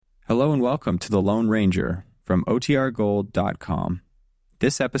Hello and welcome to The Lone Ranger from OTRGold.com.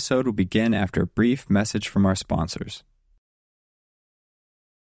 This episode will begin after a brief message from our sponsors.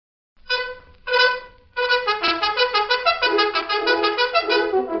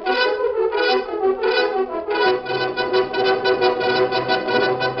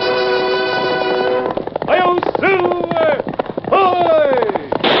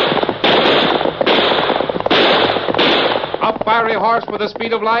 Fiery horse with the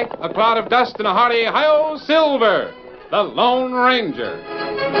speed of light, a cloud of dust, and a hearty hi-yo silver, the Lone Ranger.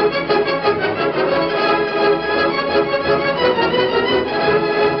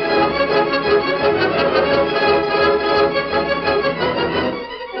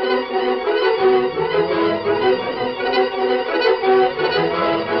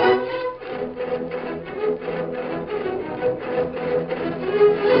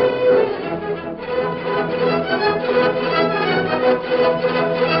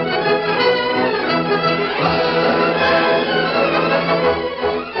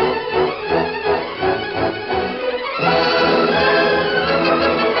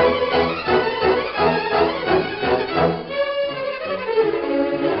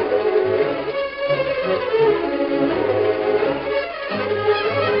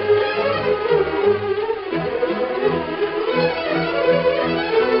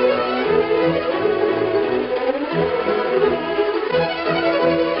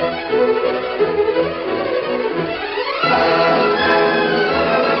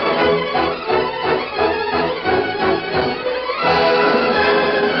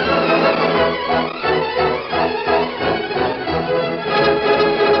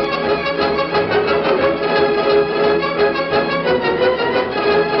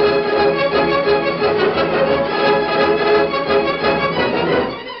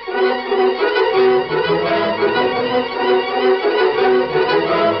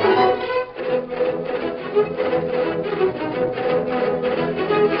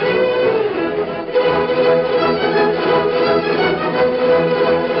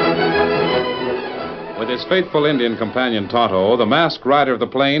 Faithful Indian companion Tonto, the masked rider of the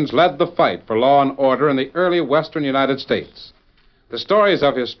plains, led the fight for law and order in the early western United States. The stories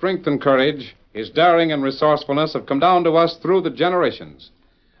of his strength and courage, his daring and resourcefulness have come down to us through the generations.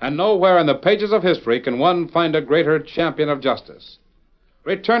 And nowhere in the pages of history can one find a greater champion of justice.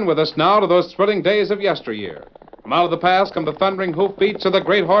 Return with us now to those thrilling days of yesteryear. From out of the past come the thundering hoofbeats of the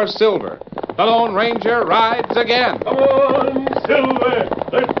great horse Silver. The Lone Ranger rides again. Come on, Silver!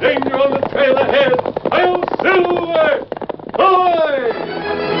 There's danger on the trail ahead! I'll Silver! Ahoy!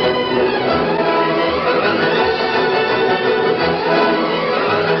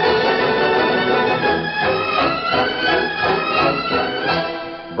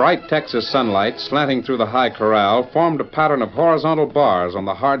 Bright Texas sunlight slanting through the high corral formed a pattern of horizontal bars on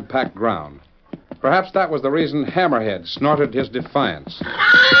the hard-packed ground. Perhaps that was the reason Hammerhead snorted his defiance.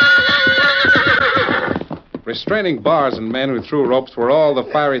 Restraining bars and men who threw ropes were all the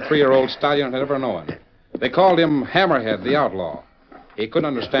fiery 3-year-old stallion had ever known. They called him Hammerhead, the outlaw. He couldn't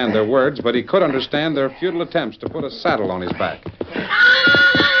understand their words, but he could understand their futile attempts to put a saddle on his back.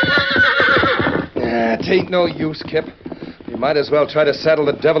 It ain't no use, Kip. You might as well try to saddle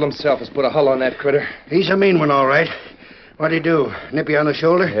the devil himself as put a hull on that critter. He's a mean one, all right. What'd he do? Nip you on the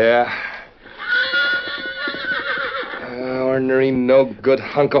shoulder? Yeah. Ornery, no good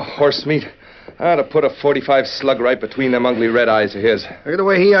hunk of horse meat. I ought to put a .45 slug right between them ugly red eyes of his. Look at the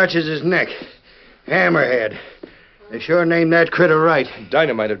way he arches his neck. Hammerhead. They sure named that critter right.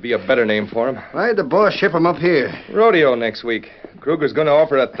 Dynamite'd be a better name for him. Why'd the boss ship him up here? Rodeo next week. Kruger's going to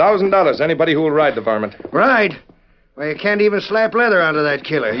offer $1,000 to anybody who will ride the varmint. Right. Well, you can't even slap leather onto that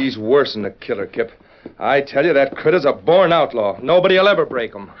killer. He's worse than a killer, Kip. I tell you, that critter's a born outlaw. Nobody'll ever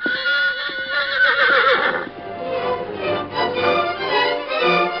break him.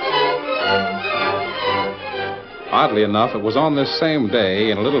 Oddly enough, it was on this same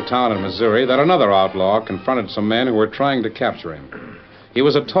day in a little town in Missouri that another outlaw confronted some men who were trying to capture him. He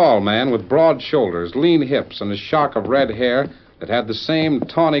was a tall man with broad shoulders, lean hips, and a shock of red hair that had the same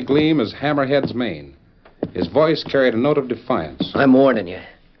tawny gleam as Hammerhead's mane. His voice carried a note of defiance. I'm warning you.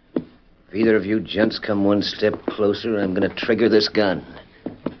 If either of you gents come one step closer, I'm going to trigger this gun.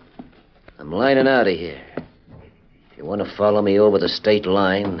 I'm lining out of here. If you want to follow me over the state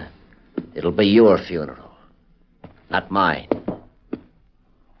line, it'll be your funeral. Not mine.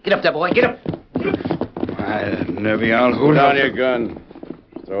 Get up there, boy. Get up. Maybe I'll hold Put down your gun.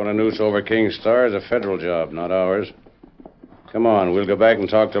 Throwing a noose over King's Star is a federal job, not ours. Come on, we'll go back and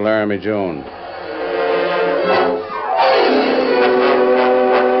talk to Laramie Jones.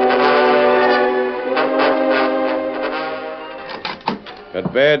 Good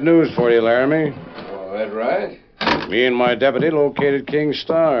Bad news for you, Laramie. Oh, that right? Me and my deputy located King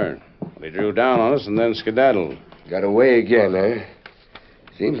Star. They drew down on us and then skedaddled. Got away again, eh?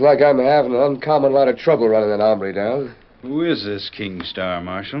 Seems like I'm having an uncommon lot of trouble running that hombre down. Who is this King Star,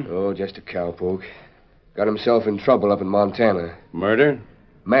 Marshal? Oh, just a cowpoke. Got himself in trouble up in Montana. Murder?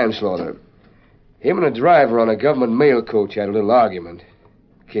 Manslaughter. Him and a driver on a government mail coach had a little argument.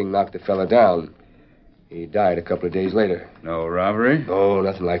 King knocked the fella down. He died a couple of days later. No robbery? Oh,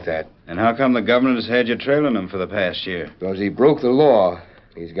 nothing like that. And how come the government has had you trailing him for the past year? Because he broke the law.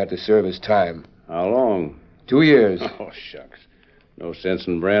 He's got to serve his time. How long? 2 years. Oh, shucks. No sense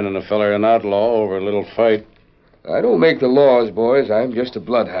in branding a feller an outlaw over a little fight. I don't make the laws, boys. I'm just a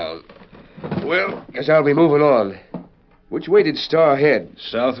bloodhound. Well, guess I'll be moving on. Which way did Star head?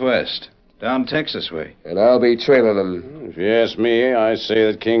 Southwest. Down Texas way. And I'll be trailing him. If you ask me, I say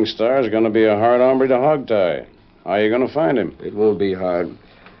that King Star's going to be a hard hombre to hogtie. How are you going to find him? It won't be hard.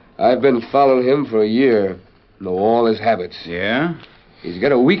 I've been following him for a year. Know all his habits. Yeah? He's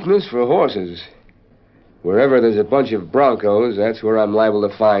got a weakness for horses. Wherever there's a bunch of broncos, that's where I'm liable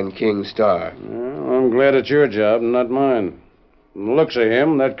to find King Star. Well, I'm glad it's your job and not mine. From the looks of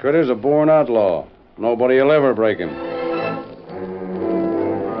him, that critter's a born outlaw. Nobody'll ever break him.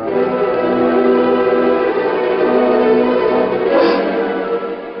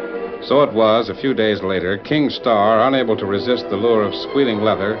 So it was, a few days later, King Star, unable to resist the lure of squealing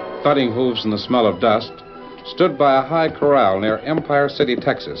leather, thudding hooves, and the smell of dust, stood by a high corral near Empire City,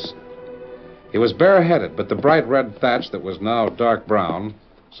 Texas. He was bareheaded, but the bright red thatch that was now dark brown,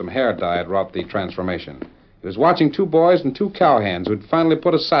 some hair dye had wrought the transformation. He was watching 2 boys and 2 cowhands who'd finally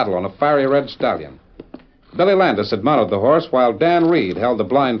put a saddle on a fiery red stallion. Billy Landis had mounted the horse while Dan Reed held the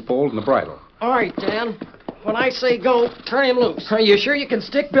blindfold and the bridle. All right, Dan. When I say go, turn him loose. Are you sure you can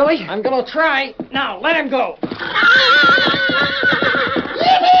stick, Billy? I'm going to try. Now, let him go.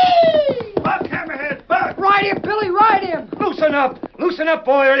 Buck, Hammerhead, buck! Ride him, Billy, ride him. Loosen up! Loosen up,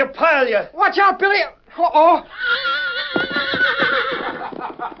 boy, or you'll pile you. Watch out, Billy. Uh-oh.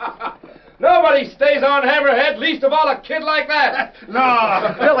 Nobody stays on Hammerhead, least of all a kid like that.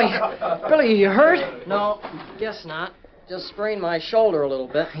 No. Billy, you hurt? No, guess not. Just sprained my shoulder a little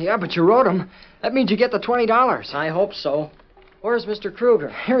bit. Yeah, but you rode him. That means you get the $20. I hope so. Where's Mr. Kruger?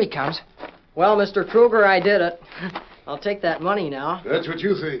 Here he comes. Well, Mr. Kruger, I did it. I'll take that money now. That's what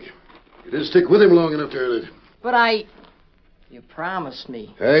you think. You didn't stick with him long enough to earn it. But You promised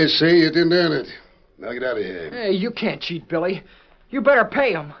me. I say you didn't earn it. Now get out of here. Hey, you can't cheat, Billy. You better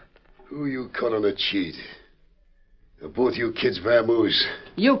pay him. Who you calling a cheat? They're both you kids vamoose.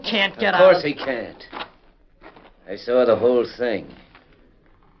 You can't get out. Of course he can't. I saw the whole thing.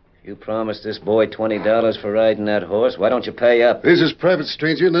 If you promised this boy $20 for riding that horse, why don't you pay up? This is private,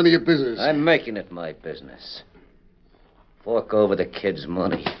 stranger. None of your business. I'm making it my business. Fork over the kid's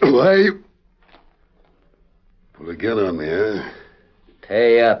money. Why? Pull a gun on me, huh?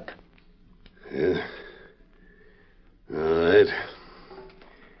 Pay up. Yeah. All right.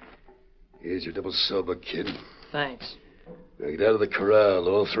 Here's your double silver, kid. Thanks. Now get out of the corral,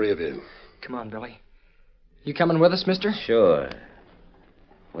 all 3 of you. Come on, Billy. You coming with us, mister? Sure.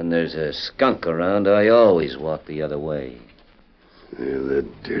 When there's a skunk around, I always walk the other way. Yeah, that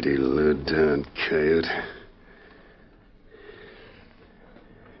dirty, low-down coyote.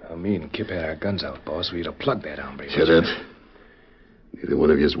 Now, me and Kip had our guns out, boss. We'd have plugged that hombre. Shut up. Neither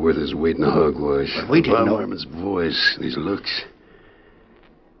one of you's worth his weight in hogwash. But we didn't know. Harmon's voice and his looks.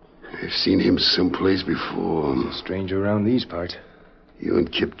 I've seen him someplace before. He's a stranger around these parts. You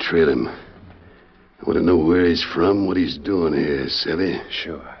and Kip trail him. I want to know where he's from, what he's doing here, savvy?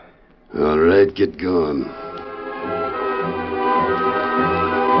 Sure. All right, get going.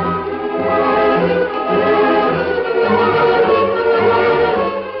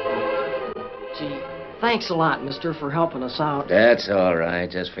 Gee, thanks a lot, mister, for helping us out. That's all right.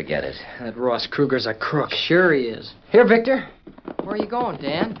 Just forget it. That Ross Kruger's a crook. Sure he is. Here, Victor. Where are you going,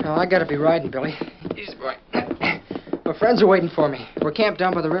 Dan? Oh, I gotta be riding, Billy. Easy, boy. My friends are waiting for me. We're camped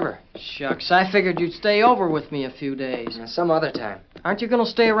down by the river. Shucks, I figured you'd stay over with me a few days. Some other time. Aren't you going to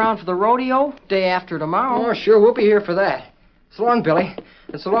stay around for the rodeo? Day after tomorrow. Oh, sure, we'll be here for that. So long, Billy.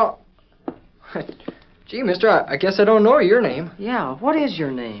 And so long... Gee, mister, I guess I don't know your name. Yeah, what is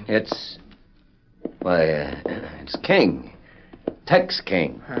your name? It's King. Tex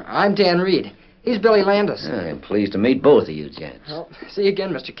King. I'm Dan Reed. He's Billy Landis. I'm pleased to meet both of you gents. Well, see you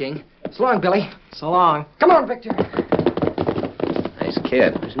again, Mr. King. So long, Billy. So long. Come on, Victor. Nice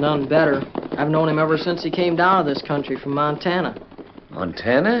kid. There's none better. I've known him ever since he came down to this country from Montana.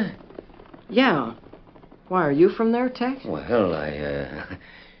 Montana? Yeah. Why, are you from there, Tex? Well,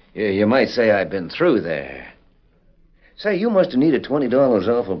 you might say I've been through there. Say, you must have needed $20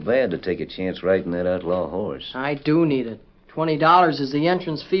 awful bad to take a chance riding that outlaw horse. I do need it. $20 is the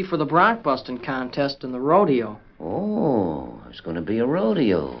entrance fee for the bronc busting contest and the rodeo. Oh, it's going to be a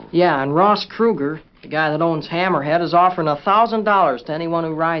rodeo. Yeah, and Ross Kruger, the guy that owns Hammerhead, is offering $1,000 to anyone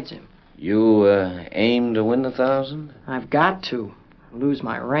who rides him. You aim to win the 1,000? I've got to. Lose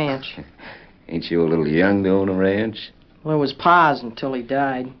my ranch. Ain't you a little young to own a ranch? Well, it was Pa's until he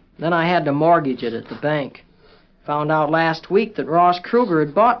died. Then I had to mortgage it at the bank. Found out last week that Ross Kruger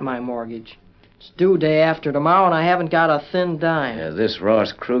had bought my mortgage. It's due day after tomorrow, and I haven't got a thin dime. Yeah, this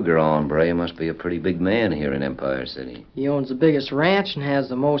Ross Kruger hombre must be a pretty big man here in Empire City. He owns the biggest ranch and has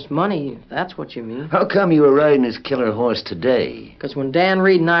the most money, if that's what you mean. How come you were riding his killer horse today? Because when Dan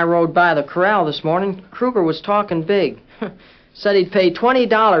Reed and I rode by the corral this morning, Kruger was talking big. Said he'd pay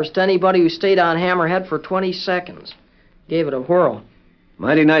 $20 to anybody who stayed on Hammerhead for 20 seconds. Gave it a whirl.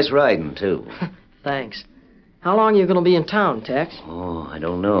 Mighty nice riding, too. Thanks. How long are you going to be in town, Tex? Oh, I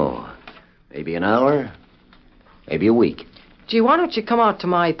don't know. Maybe an hour. Maybe a week. Gee, why don't you come out to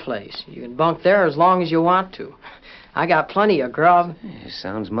my place? You can bunk there as long as you want to. I got plenty of grub.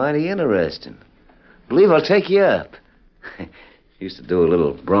 Sounds mighty interesting. Believe I'll take you up. Used to do a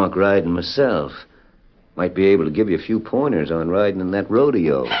little bronc riding myself. Might be able to give you a few pointers on riding in that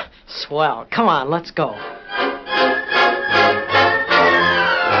rodeo. Swell. Come on, let's go.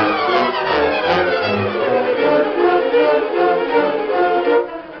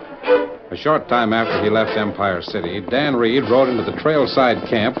 A short time after he left Empire City, Dan Reed rode into the trailside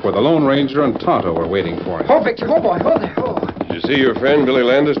camp where the Lone Ranger and Tonto were waiting for him. Oh, Victor, oh, boy, oh, there, oh. Did you see your friend Billy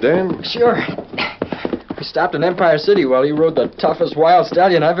Landis, Dan? Sure. We stopped in Empire City while he rode the toughest wild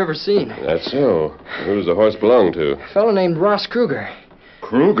stallion I've ever seen. That's so. Who does the horse belong to? A fellow named Ross Kruger.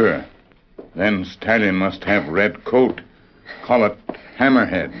 Kruger? Then stallion must have red coat. Call it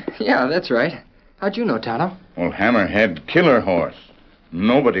Hammerhead. Yeah, that's right. How'd you know, Tonto? Well, Hammerhead killer horse.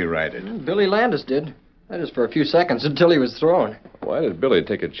 Nobody ride it. Billy Landis did. That is for a few seconds until he was thrown. Why did Billy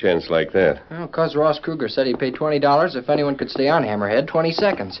take a chance like that? Well, 'cause Ross Kruger said he'd pay $20 if anyone could stay on Hammerhead 20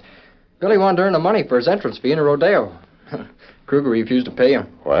 seconds. Billy wanted to earn the money for his entrance fee in a rodeo. Kruger refused to pay him.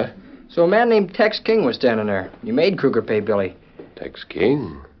 What? So a man named Tex King was standing there. He made Kruger pay Billy. Tex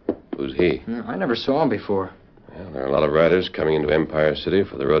King? Who's he? I never saw him before. Well, there are a lot of riders coming into Empire City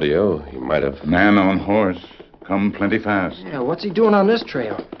for the rodeo. He might have... Man on horse. Come plenty fast. Yeah, what's he doing on this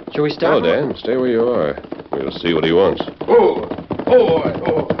trail? Shall we stop? Oh, Dan, stay where you are. We'll see what he wants. Oh, boy,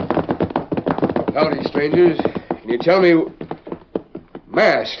 oh. Howdy, strangers. Can you tell me...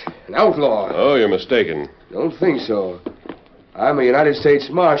 Masked, an outlaw. Oh, you're mistaken. Don't think so. I'm a United States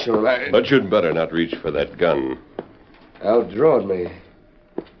Marshal, and But you'd better not reach for that gun. Outdrawed me.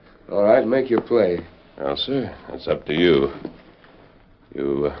 All right, make your play. Well, sir, that's up to you.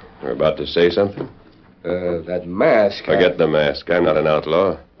 You were about to say something? That mask... Forget the mask. I'm not an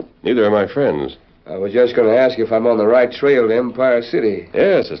outlaw. Neither are my friends. I was just going to ask if I'm on the right trail to Empire City.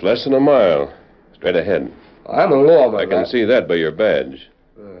 Yes, it's less than a mile. Straight ahead. I'm a lawman. I can see that by your badge.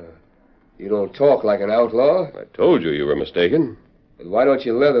 You don't talk like an outlaw. I told you were mistaken. Then why don't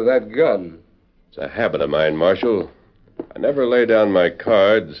you leather that gun? It's a habit of mine, Marshal. I never lay down my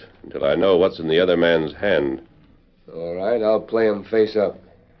cards until I know what's in the other man's hand. All right, I'll play him face up.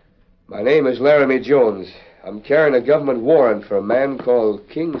 My name is Laramie Jones. I'm carrying a government warrant for a man called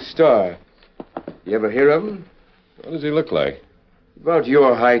King Star. You ever hear of him? What does he look like? About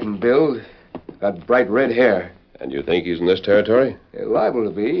your height and build. Got bright red hair. And you think he's in this territory? Liable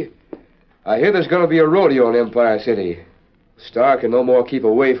to be. I hear there's going to be a rodeo in Empire City. Star can no more keep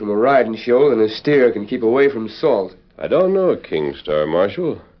away from a riding show than a steer can keep away from salt. I don't know King Star,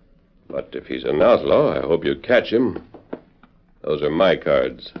 Marshal. But if he's an outlaw, I hope you catch him. Those are my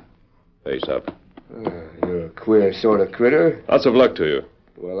cards. Face up. You're a queer sort of critter. Lots of luck to you.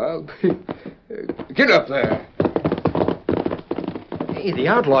 Well, I'll be... Get up there. Hey, the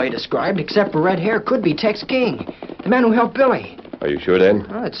outlaw you described, except for red hair, could be Tex King, the man who helped Billy. Are you sure, Dan?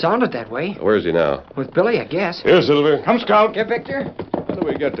 Well, it sounded that way. Where is he now? With Billy, I guess. Here, Silver. Come, Scout. Get Victor. How do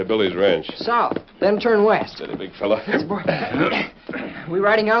we get to Billy's ranch? South, then turn west. Steady, big fella. We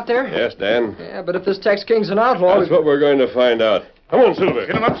riding out there? Yes, Dan. Yeah, but if this Tex King's an outlaw... That's what we're going to find out. Come on, Silver.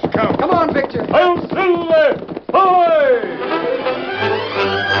 Get him up, Scout. Come on, Victor. Hail Silver! Away!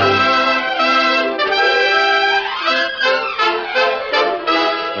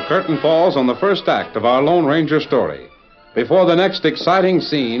 The curtain falls on the first act of our Lone Ranger story. Before the next exciting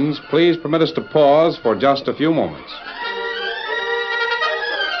scenes, please permit us to pause for just a few moments.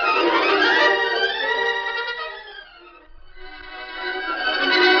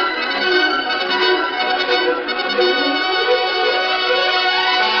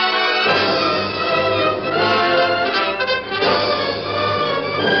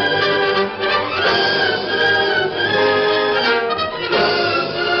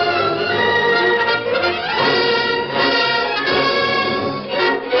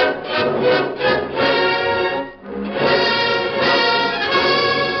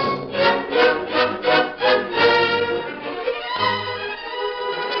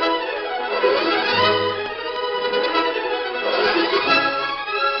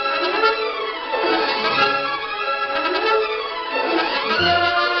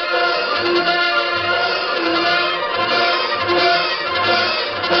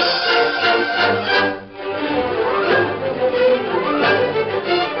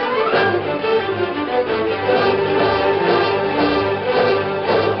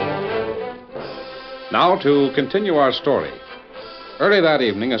 Now, to continue our story. Early that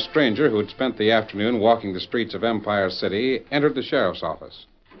evening, a stranger who had spent the afternoon walking the streets of Empire City entered the sheriff's office.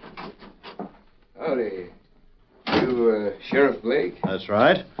 Howdy. You, Sheriff Blake? That's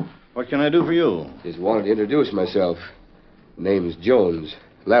right. What can I do for you? Just wanted to introduce myself. Name's Jones.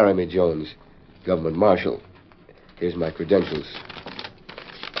 Laramie Jones. Government Marshal. Here's my credentials.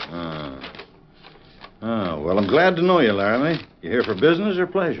 Well, I'm glad to know you, Laramie. You here for business or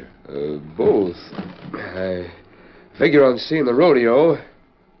pleasure? Both. I figure on seeing the rodeo.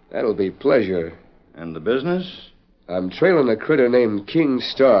 That'll be pleasure. And the business? I'm trailing a critter named King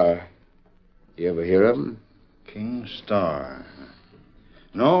Star. You ever hear of him? King Star.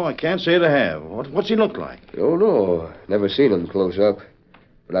 No, I can't say I have. What's he look like? Oh, no. Never seen him close up.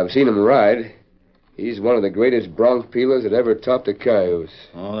 But I've seen him ride. He's one of the greatest bronc peelers that ever topped a cayuse.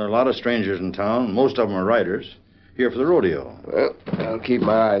 Oh, there are a lot of strangers in town. Most of them are riders. Here for the rodeo. Well, I'll keep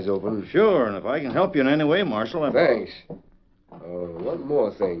my eyes open. Sure, and if I can help you in any way, Marshal, I'm... Thanks. One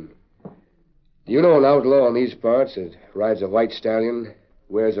more thing. Do you know an outlaw in these parts that rides a white stallion,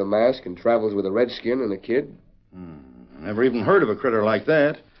 wears a mask, and travels with a redskin and a kid? Never even heard of a critter like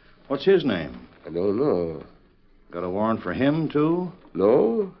that. What's his name? I don't know. Got a warrant for him, too?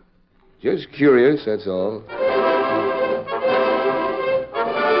 No. Just curious, that's all.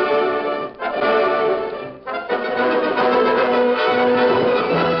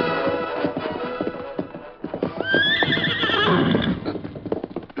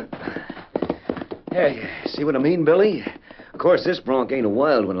 Hey, see what I mean, Billy? Of course, this bronc ain't a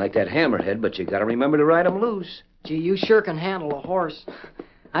wild one like that Hammerhead, but you gotta remember to ride him loose. Gee, you sure can handle a horse.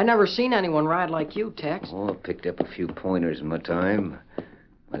 I never seen anyone ride like you, Tex. Oh, I picked up a few pointers in my time.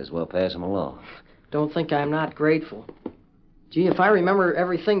 Might as well pass them along. Don't think I'm not grateful. Gee, if I remember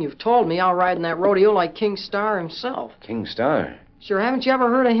everything you've told me, I'll ride in that rodeo like King Star himself. King Star? Sure, haven't you ever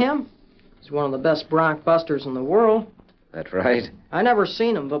heard of him? He's one of the best bronc busters in the world. That's right. I never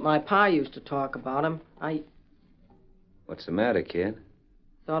seen him, but my pa used to talk about him. What's the matter, kid?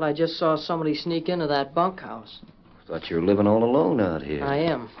 Thought I just saw somebody sneak into that bunkhouse. Thought you were living all alone out here. I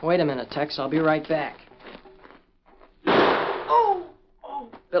am. Wait a minute, Tex. I'll be right back.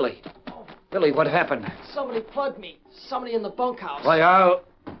 Billy. Oh. Billy, what happened? Somebody plugged me. Somebody in the bunkhouse. Why, I'll...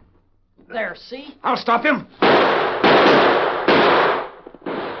 There, see? I'll stop him.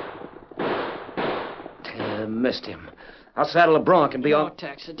 Missed him. I'll saddle a bronc and be no, on...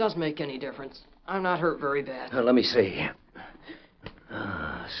 Tex, it doesn't make any difference. I'm not hurt very bad. Let me see.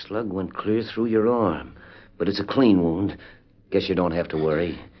 Slug went clear through your arm. But it's a clean wound. Guess you don't have to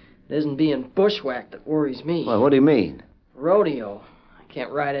worry. It isn't being bushwhacked that worries me. Well, what do you mean? Rodeo. I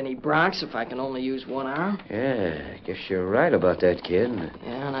can't ride any broncs if I can only use one arm. Yeah, guess you're right about that, kid.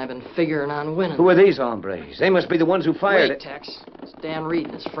 Yeah, and I've been figuring on winning. Who are these hombres? They must be the ones who fired Wait, it. Tex. It's Dan Reed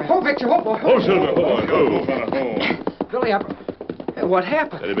and his friend. Oh, Victor, oh, boy. Oh, Silver, oh. Billy, Hey, what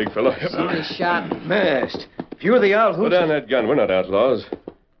happened? Steady, big fellow. Somebody shot me. Masked. If you're the owl, who... Put down that gun. We're not outlaws.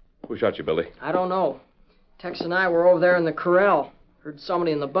 Who shot you, Billy? I don't know. Tex and I were over there in the corral. Heard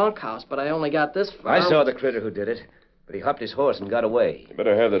somebody in the bunkhouse, but I only got this far. I saw the critter who did it, but he hopped his horse and got away. You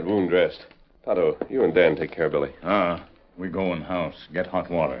better have that wound dressed. Tonto, you and Dan take care of Billy. We go in house. Get hot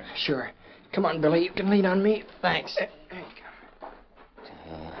water. Sure. Come on, Billy. You can lean on me. Thanks.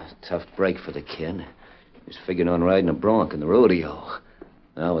 Tough break for the kid. He was figuring on riding a bronc in the rodeo.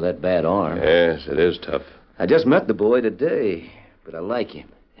 Now with that bad arm. Yes, it is tough. I just met the boy today, but I like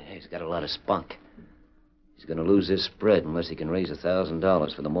him. He's got a lot of spunk. He's going to lose his spread unless he can raise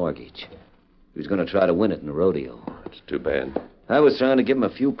 $1,000 for the mortgage. He was going to try to win it in the rodeo. It's too bad. I was trying to give him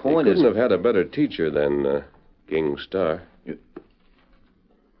a few pointers. He couldn't have had a better teacher than King Star.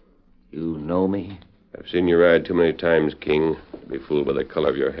 You know me? I've seen you ride too many times, King, to be fooled by the color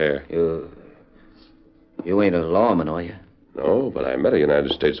of your hair. You ain't a lawman, are you? No, but I met a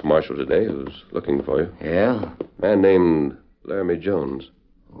United States Marshal today who's looking for you. Yeah? A man named Laramie Jones.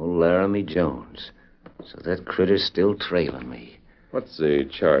 Oh, Laramie Jones. So that critter's still trailing me. What's the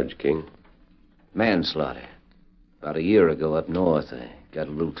charge, King? Manslaughter. About a year ago up north, I got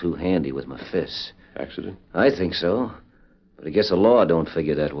a little too handy with my fists. Accident? I think so. But I guess the law don't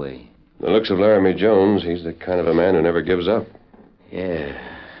figure that way. The looks of Laramie Jones, he's the kind of a man who never gives up. Yeah.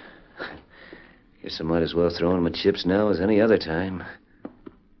 Guess I might as well throw in my chips now as any other time.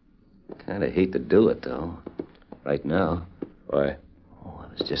 Kind of hate to do it, though. Right now. Why? Oh,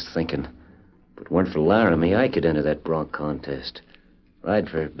 I was just thinking. If it weren't for Laramie, I could enter that bronc contest. Ride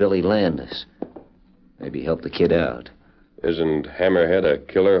for Billy Landis. Maybe help the kid out. Isn't Hammerhead a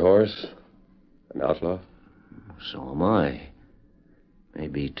killer horse? An outlaw? So am I.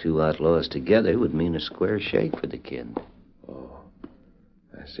 Maybe two outlaws together would mean a square shake for the kid. Oh,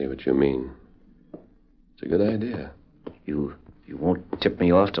 I see what you mean. It's a good idea. You won't tip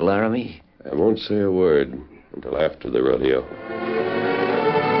me off to Laramie? I won't say a word until after the rodeo.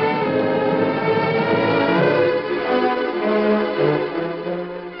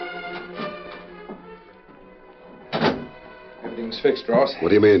 Everything's fixed, Ross. What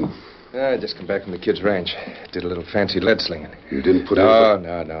do you mean? I just come back from the kid's ranch. Did a little fancy lead slinging. You didn't put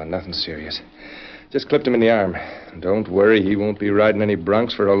No, nothing serious. Just clipped him in the arm. Don't worry, he won't be riding any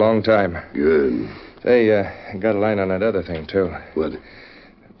broncs for a long time. Good. Say, I got a line on that other thing, too. What? The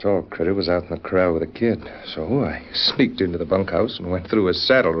tall critter was out in the corral with a kid. So I sneaked into the bunkhouse and went through his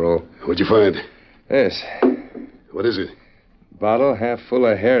saddle roll. What'd you find? This. What is it? Bottle half full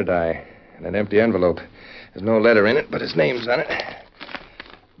of hair dye and an empty envelope. There's no letter in it, but his name's on it.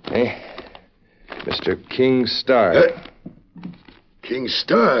 Hey, Mr. King Star. King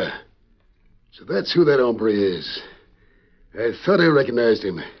Star? So that's who that hombre is. I thought I recognized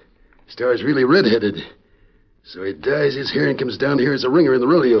him. Star's really red-headed. So he dyes his hair and comes down here as a ringer in the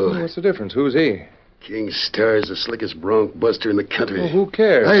rodeo. What's the difference? Who's he? King Star's the slickest bronc buster in the country. Well, who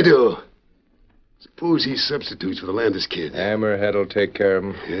cares? I do. Suppose he substitutes for the Landis kid. Hammerhead will take care of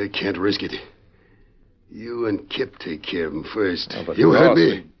him. I can't risk it. You and Kip take care of him first. Oh, but you heard Ross,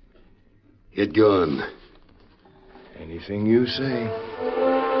 me? Get gone. Anything you say.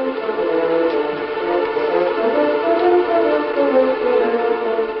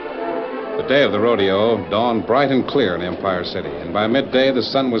 The day of the rodeo dawned bright and clear in Empire City, and by midday the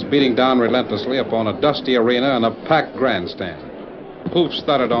sun was beating down relentlessly upon a dusty arena and a packed grandstand. Hoofs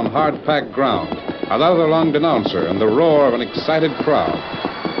thudded on hard-packed ground, a leather-lunged announcer, and the roar of an excited crowd.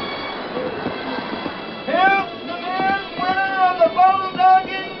 Here's the nearest winner of the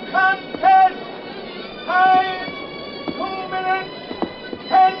bulldogging contest. Time, 2 minutes,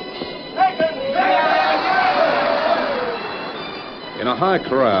 10 seconds. In a high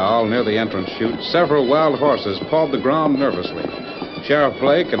corral near the entrance chute, several wild horses pawed the ground nervously. Sheriff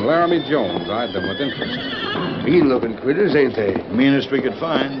Blake and Laramie Jones eyed them with interest. Mean-looking critters, ain't they? Meanest we could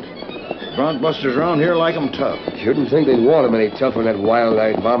find. Bronc busters around here like 'em tough. Shouldn't think they'd want him any tougher than that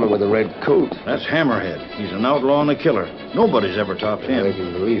wild-eyed bomber with a red coat. That's Hammerhead. He's an outlaw and a killer. Nobody's ever topped him. I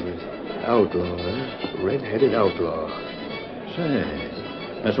can believe it. Outlaw, huh? Red-headed outlaw.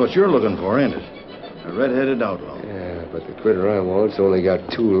 Say, that's what you're looking for, ain't it? A red-headed outlaw. Yeah, but the critter I want's only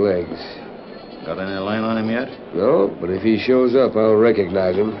got 2 legs. Got any line on him yet? No, but if he shows up, I'll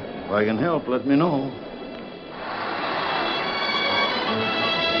recognize him. If I can help, let me know.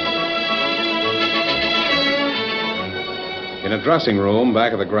 In a dressing room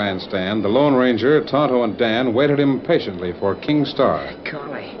back of the grandstand, the Lone Ranger, Tonto, and Dan waited impatiently for King Star.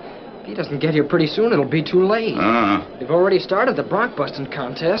 Golly, if he doesn't get here pretty soon, it'll be too late. They've already started the bronc busting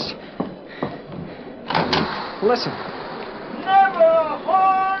contest. Listen. Never a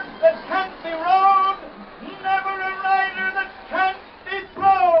horse that can't be rode. Never a rider that can't be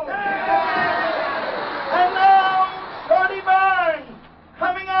thrown. And now, Shorty Barnes,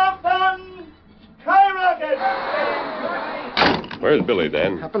 coming off on Skyrocket. Where's Billy,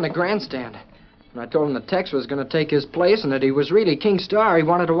 Dan? Up in the grandstand. When I told him the Tex was going to take his place and that he was really King Star, he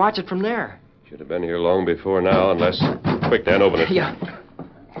wanted to watch it from there. Should have been here long before now, unless... Quick, Dan, open it. Yeah.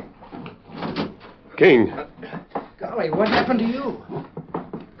 King. Golly, what happened to you?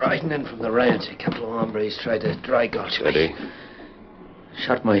 Riding in from the ranch, a couple of hombres tried to dry gulch me. Steady.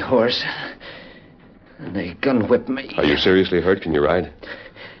 Shot my horse, and they gun whipped me. Are you seriously hurt? Can you ride?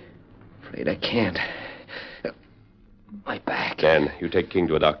 Afraid I can't. My back. Dan, you take King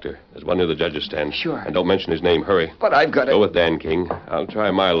to a doctor. There's one near the judge's stand. Sure. And don't mention his name. Hurry. But I've got to... Go with Dan, King. I'll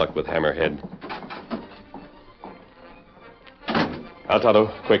try my luck with Hammerhead. Now,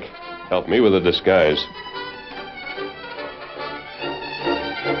 Tonto, quick. Help me with the disguise.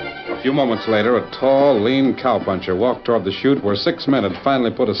 A few moments later, a tall, lean cowpuncher walked toward the chute where 6 men had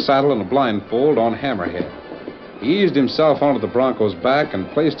finally put a saddle and a blindfold on Hammerhead. He eased himself onto the bronco's back and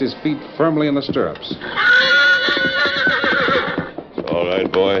placed his feet firmly in the stirrups. It's all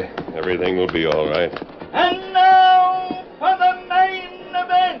right, boy. Everything will be all right. And now for the main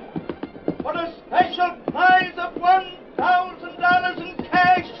event. For a special prize of $1,000 in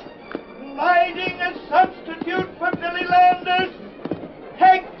cash, riding as substitute for Billy Landis,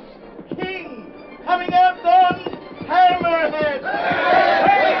 Tex King, coming out on Hammerhead.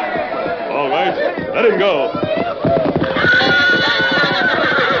 All right. Let him go.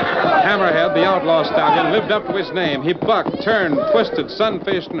 Hammerhead, the outlaw stallion, lived up to his name. He bucked, turned, twisted,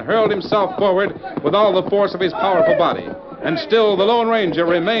 sun-fished, and hurled himself forward with all the force of his powerful body. And still the Lone Ranger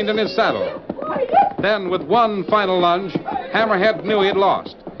remained in his saddle. Then, with one final lunge, Hammerhead knew he had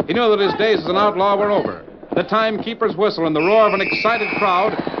lost. He knew that his days as an outlaw were over. The timekeeper's whistle and the roar of an excited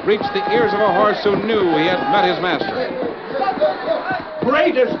crowd reached the ears of a horse who knew he had met his master.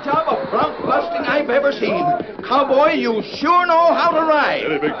 Greatest job of bronc busting I've ever seen. Cowboy, you sure know how to ride.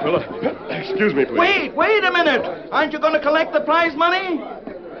 Steady, big fella. Excuse me, please. Wait a minute. Aren't you going to collect the prize money?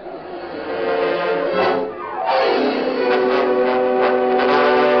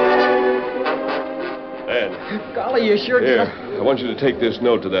 Ed. Golly, you sure Here, I want you to take this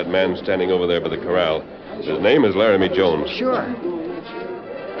note to that man standing over there by the corral. His name is Laramie Jones. Sure.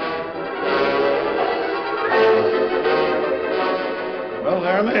 Well,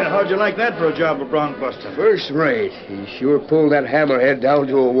 Laramie, how'd you like that for a job of bronc busting? First rate. He sure pulled that Hammerhead down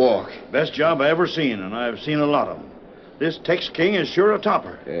to a walk. Best job I ever seen, and I've seen a lot of them. This Tex King is sure a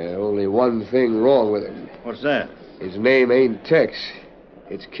topper. Yeah, only one thing wrong with him. What's that? His name ain't Tex.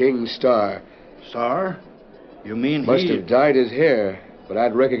 It's King Star. Star? You mean Must have dyed his hair, but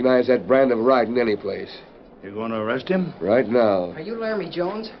I'd recognize that brand of riding any place. You're going to arrest him? Right now. Are you Laramie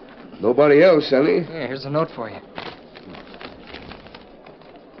Jones? Nobody else, Sonny. Yeah, here's a note for you.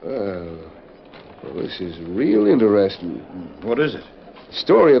 Well, this is real interesting. What is it?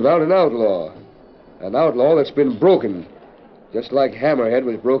 Story about an outlaw. An outlaw that's been broken. Just like Hammerhead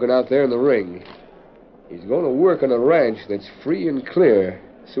was broken out there in the ring. He's going to work on a ranch that's free and clear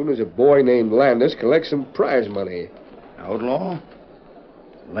as soon as a boy named Landis collects some prize money. Outlaw?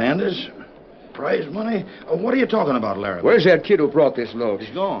 Landis? Prize money? What are you talking about, Larry? Where's that kid who brought this note?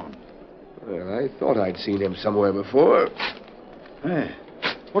 He's gone. Well, I thought I'd seen him somewhere before. Hey,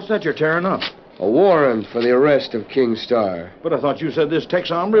 what's that you're tearing up? A warrant for the arrest of King Star. But I thought you said this Tex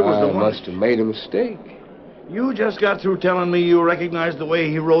hombre was the one. I must have made a mistake. You just got through telling me you recognized the way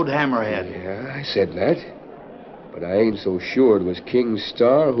he rode Hammerhead. Yeah, I said that. But I ain't so sure it was King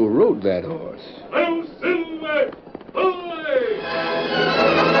Star who rode that horse.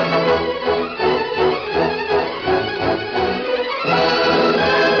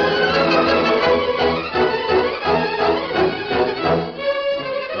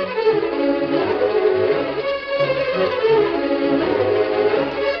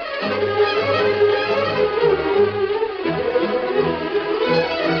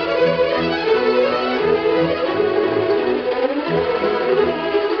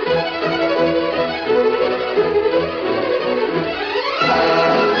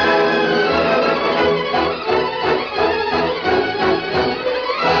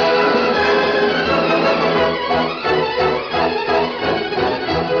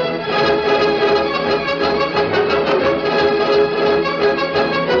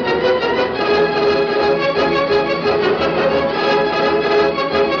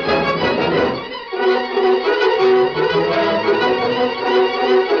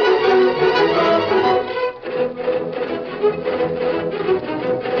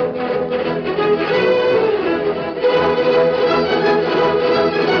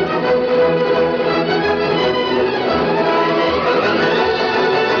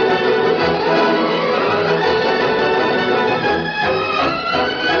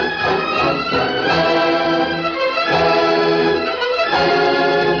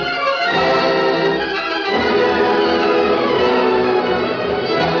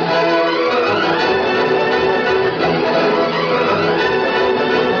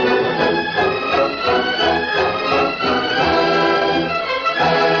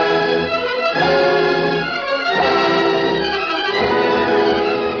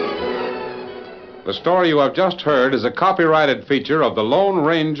 The story you have just heard is a copyrighted feature of the Lone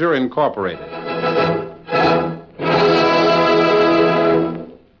Ranger Incorporated.